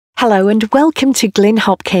Hello and welcome to Glyn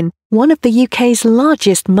Hopkin, one of the UK's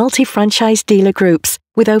largest multi-franchise dealer groups,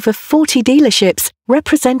 with over 40 dealerships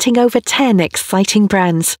representing over 10 exciting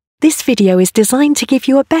brands. This video is designed to give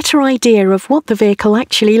you a better idea of what the vehicle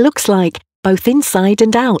actually looks like, both inside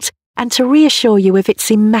and out, and to reassure you of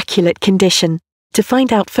its immaculate condition. To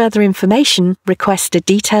find out further information, request a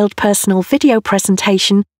detailed personal video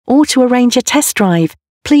presentation, or to arrange a test drive,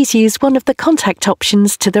 please use one of the contact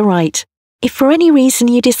options to the right. If for any reason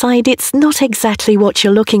you decide it's not exactly what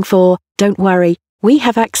you're looking for, don't worry. We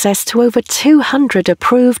have access to over 200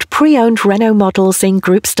 approved pre-owned Renault models in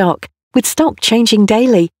group stock, with stock changing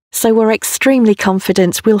daily, so we're extremely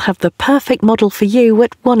confident we'll have the perfect model for you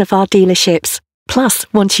at one of our dealerships. Plus,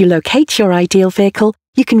 once you locate your ideal vehicle,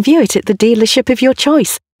 you can view it at the dealership of your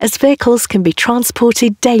choice, as vehicles can be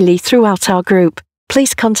transported daily throughout our group.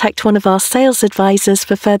 Please contact one of our sales advisors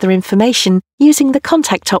for further information using the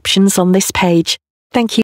contact options on this page. Thank you.